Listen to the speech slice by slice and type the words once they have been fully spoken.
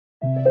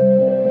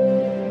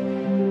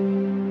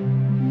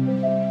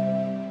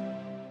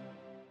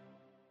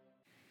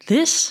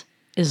This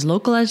is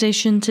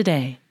Localization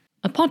Today,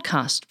 a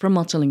podcast from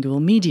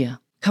Multilingual Media,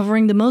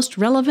 covering the most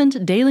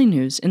relevant daily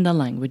news in the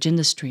language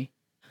industry.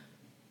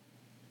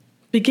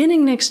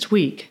 Beginning next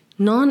week,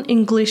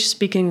 non-English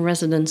speaking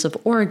residents of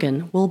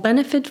Oregon will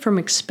benefit from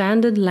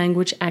expanded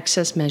language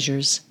access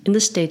measures in the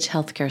state's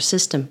healthcare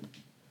system.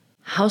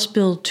 House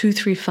Bill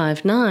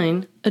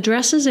 2359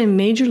 addresses a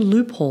major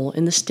loophole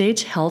in the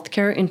state's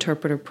healthcare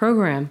interpreter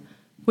program,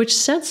 which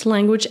sets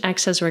language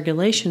access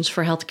regulations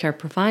for healthcare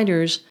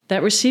providers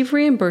that receive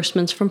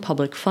reimbursements from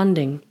public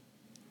funding.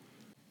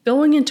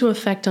 Going into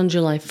effect on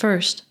July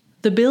 1st,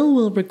 the bill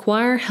will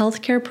require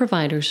healthcare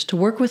providers to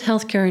work with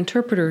healthcare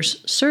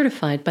interpreters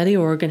certified by the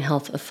Oregon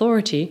Health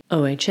Authority,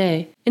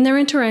 OHA, in their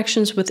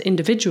interactions with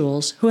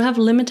individuals who have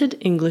limited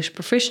English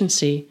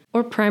proficiency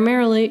or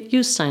primarily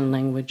use sign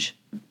language.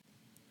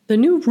 The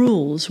new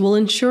rules will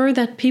ensure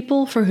that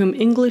people for whom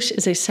English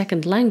is a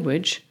second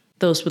language,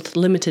 those with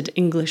limited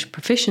English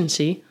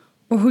proficiency,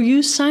 or who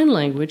use sign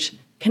language,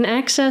 can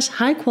access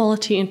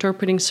high-quality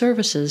interpreting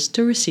services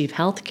to receive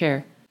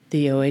healthcare.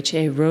 The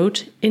OHA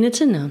wrote in its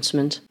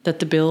announcement that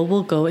the bill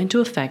will go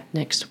into effect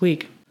next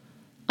week.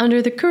 Under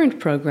the current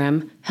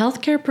program,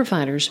 healthcare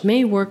providers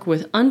may work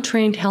with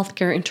untrained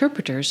healthcare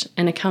interpreters,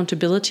 and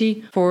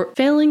accountability for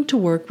failing to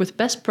work with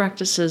best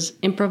practices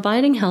in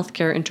providing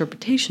healthcare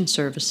interpretation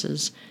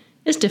services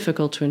is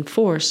difficult to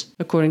enforce,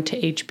 according to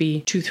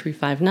HB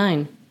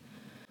 2359.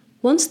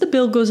 Once the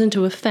bill goes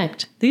into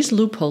effect, these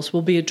loopholes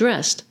will be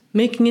addressed,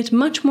 making it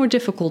much more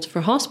difficult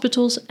for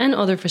hospitals and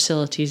other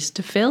facilities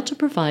to fail to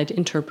provide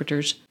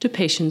interpreters to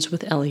patients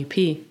with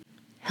LEP.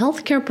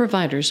 Healthcare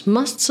providers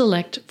must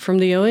select from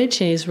the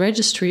OHA's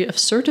registry of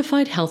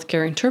certified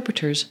healthcare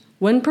interpreters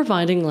when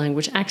providing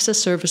language access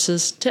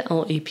services to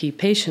LEP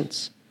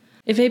patients.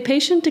 If a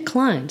patient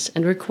declines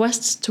and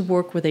requests to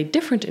work with a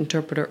different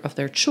interpreter of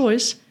their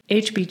choice,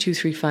 HB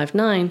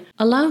 2359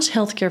 allows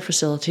healthcare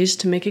facilities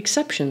to make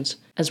exceptions,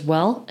 as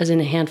well as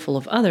in a handful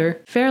of other,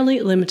 fairly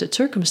limited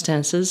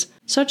circumstances,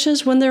 such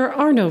as when there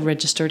are no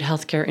registered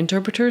healthcare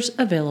interpreters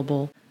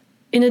available.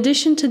 In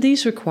addition to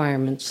these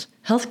requirements,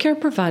 healthcare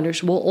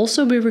providers will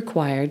also be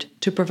required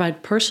to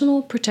provide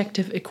personal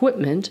protective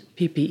equipment,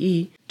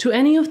 PPE, to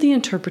any of the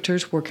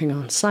interpreters working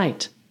on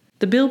site.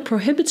 The bill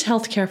prohibits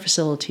healthcare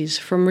facilities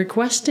from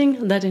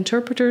requesting that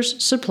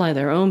interpreters supply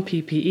their own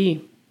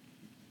PPE.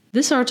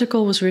 This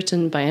article was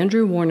written by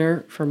Andrew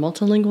Warner for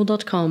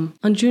Multilingual.com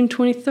on June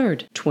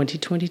 23,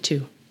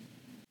 2022.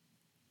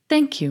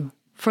 Thank you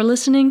for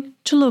listening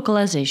to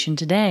Localization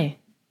Today.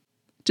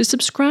 To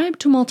subscribe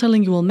to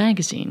Multilingual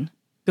magazine,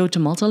 go to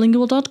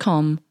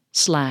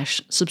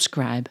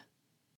multilingual.com/subscribe.